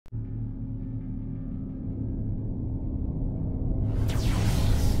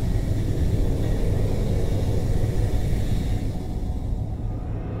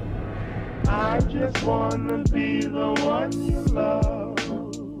just wanna be the one you love.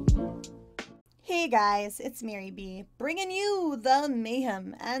 Hey guys, it's Mary B, bringing you the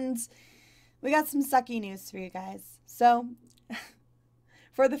Mayhem, and we got some sucky news for you guys. So,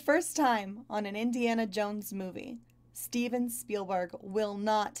 for the first time on an Indiana Jones movie, Steven Spielberg will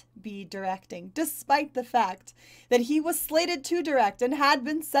not be directing, despite the fact that he was slated to direct and had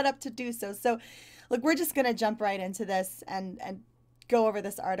been set up to do so. So, look, we're just going to jump right into this and go over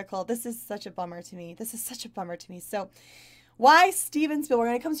this article. This is such a bummer to me. So, why Steven Spielberg,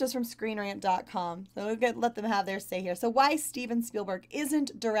 and it comes to us from ScreenRant.com, so let them have their say here. So, why Steven Spielberg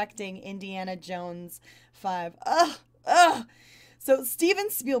isn't directing Indiana Jones 5. So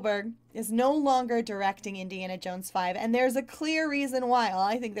Steven Spielberg is no longer directing Indiana Jones 5, and there's a clear reason why. Well,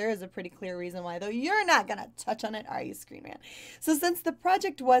 I think there is a pretty clear reason why, though you're not going to touch on it, are you, Screen Rant? So since the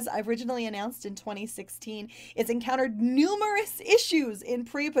project was originally announced in 2016, it's encountered numerous issues in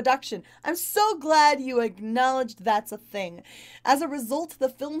pre-production. I'm so glad you acknowledged that's a thing. As a result, the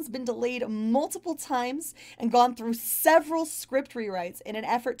film's been delayed multiple times and gone through several script rewrites in an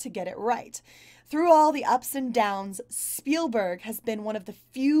effort to get it right. Through all the ups and downs, Spielberg has been one of the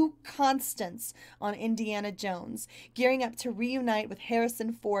few constants on Indiana Jones, gearing up to reunite with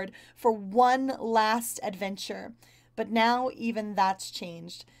Harrison Ford for one last adventure. But now even that's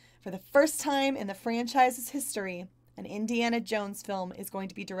changed. For the first time in the franchise's history, an Indiana Jones film is going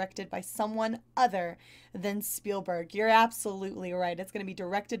to be directed by someone other than Spielberg. You're absolutely right. It's going to be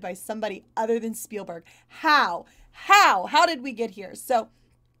directed by somebody other than Spielberg. How? How did we get here? So,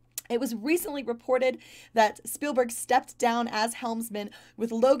 it was recently reported that Spielberg stepped down as helmsman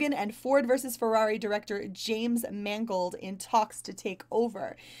with Logan and Ford vs. Ferrari director James Mangold in talks to take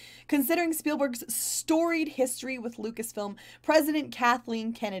over. Considering Spielberg's storied history with Lucasfilm, President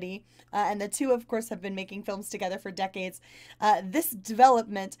Kathleen Kennedy, and the two, of course, have been making films together for decades, this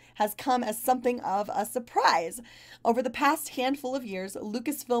development has come as something of a surprise. Over the past handful of years,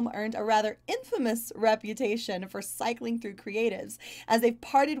 Lucasfilm earned a rather infamous reputation for cycling through creatives, as they've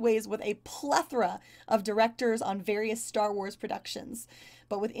parted ways with a plethora of directors on various Star Wars productions.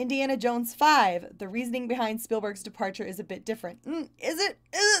 But with Indiana Jones 5, the reasoning behind Spielberg's departure is a bit different. Is it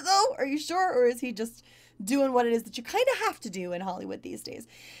though? Are you sure? Or is he just doing what it is that you kind of have to do in Hollywood these days?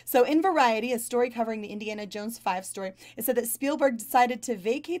 So in Variety, a story covering the Indiana Jones 5 story, it said that Spielberg decided to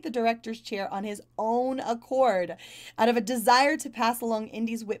vacate the director's chair on his own accord out of a desire to pass along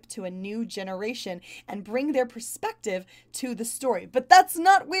Indy's whip to a new generation and bring their perspective to the story. But that's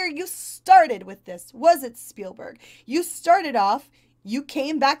not where you started with this, was it, Spielberg? You started off, you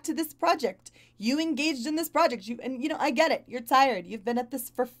came back to this project. You engaged in this project. I get it. You're tired. You've been at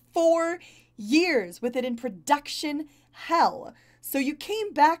this for 4 years with it in production hell. So you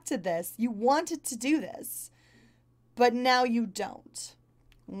came back to this. You wanted to do this. But now you don't.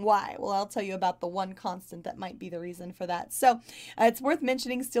 Why? Well, I'll tell you about the one constant that might be the reason for that. So it's worth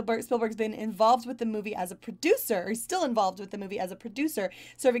mentioning Spielberg's been involved with the movie as a producer, or he's still involved with the movie as a producer,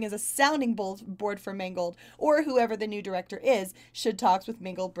 serving as a sounding board for Mangold, or whoever the new director is, should talks with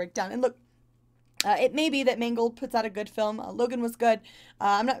Mangold break down. And look, it may be that Mangold puts out a good film. Logan was good.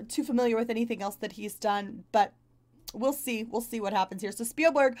 I'm not too familiar with anything else that he's done, but we'll see. We'll see what happens here. So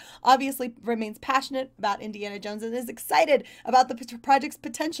Spielberg obviously remains passionate about Indiana Jones and is excited about the project's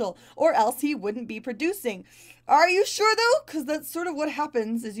potential, or else he wouldn't be producing. Are you sure, though? Because that's sort of what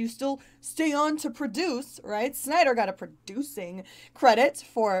happens, is you still stay on to produce, right? Snyder got a producing credit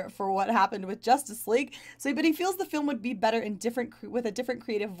for what happened with Justice League. So, but he feels the film would be better with a different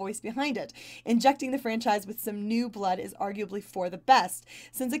creative voice behind it. Injecting the franchise with some new blood is arguably for the best,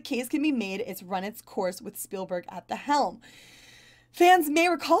 since a case can be made it's run its course with Spielberg at the helm. Fans may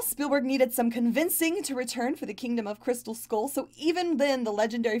recall Spielberg needed some convincing to return for the Kingdom of Crystal Skull, so even then the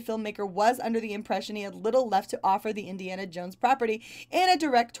legendary filmmaker was under the impression he had little left to offer the Indiana Jones property in a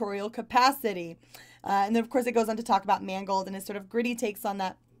directorial capacity. And then, of course, it goes on to talk about Mangold and his sort of gritty takes on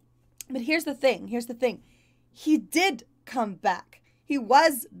that. But here's the thing. He did come back. He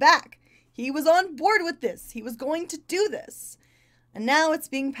was back. He was on board with this. He was going to do this. And now it's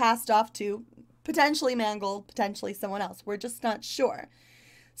being passed off to potentially Mangold, potentially someone else. We're just not sure.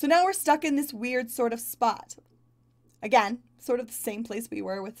 So now we're stuck in this weird sort of spot. Again, sort of the same place we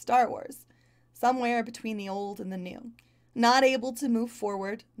were with Star Wars. Somewhere between the old and the new. Not able to move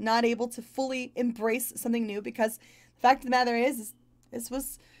forward, not able to fully embrace something new, because the fact of the matter is this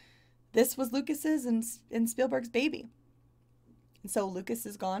was Lucas's and Spielberg's baby. And so Lucas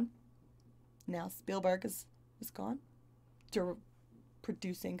is gone. Now Spielberg is gone to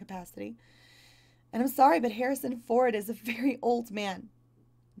producing capacity. And I'm sorry, but Harrison Ford is a very old man.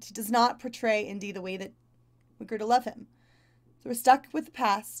 He does not portray Indy the way that we grew to love him. So we're stuck with the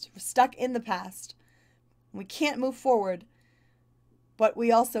past. We're stuck in the past. We can't move forward, but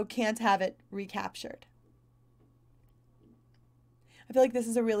we also can't have it recaptured. I feel like this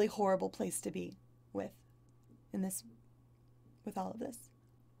is a really horrible place to be with all of this.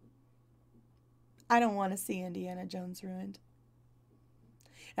 I don't want to see Indiana Jones ruined.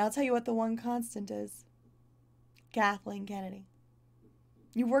 And I'll tell you what the one constant is. Kathleen Kennedy.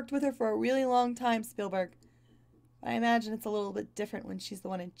 You worked with her for a really long time, Spielberg. But I imagine it's a little bit different when she's the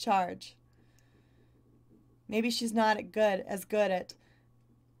one in charge. Maybe she's not as good at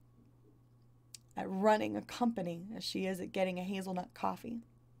running a company as she is at getting a hazelnut coffee.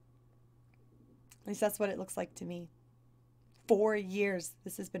 At least that's what it looks like to me. 4 years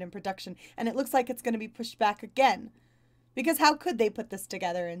this has been in production, and it looks like it's going to be pushed back again. Because how could they put this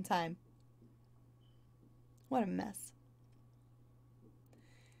together in time? What a mess.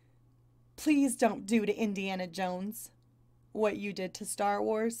 Please don't do to Indiana Jones what you did to Star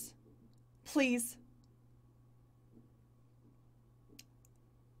Wars. Please.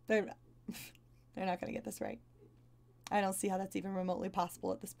 They're not going to get this right. I don't see how that's even remotely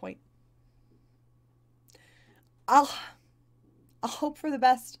possible at this point. I'll hope for the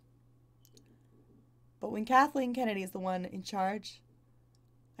best. But when Kathleen Kennedy is the one in charge,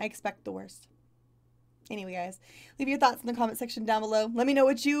 I expect the worst. Anyway, guys, leave your thoughts in the comment section down below. Let me know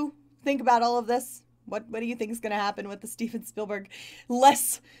what you think about all of this. What do you think is going to happen with the Steven Spielberg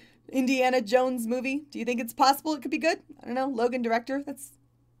less Indiana Jones movie? Do you think it's possible it could be good? I don't know. Logan director? That's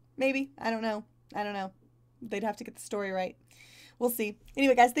maybe. I don't know. They'd have to get the story right. We'll see.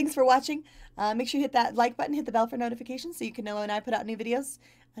 Anyway, guys, thanks for watching. Make sure you hit that like button, hit the bell for notifications so you can know when I put out new videos.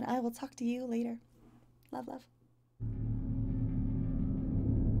 And I will talk to you later. Love, love.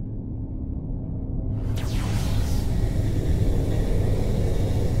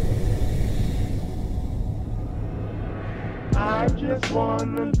 I just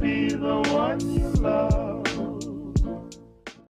wanna be the one you love.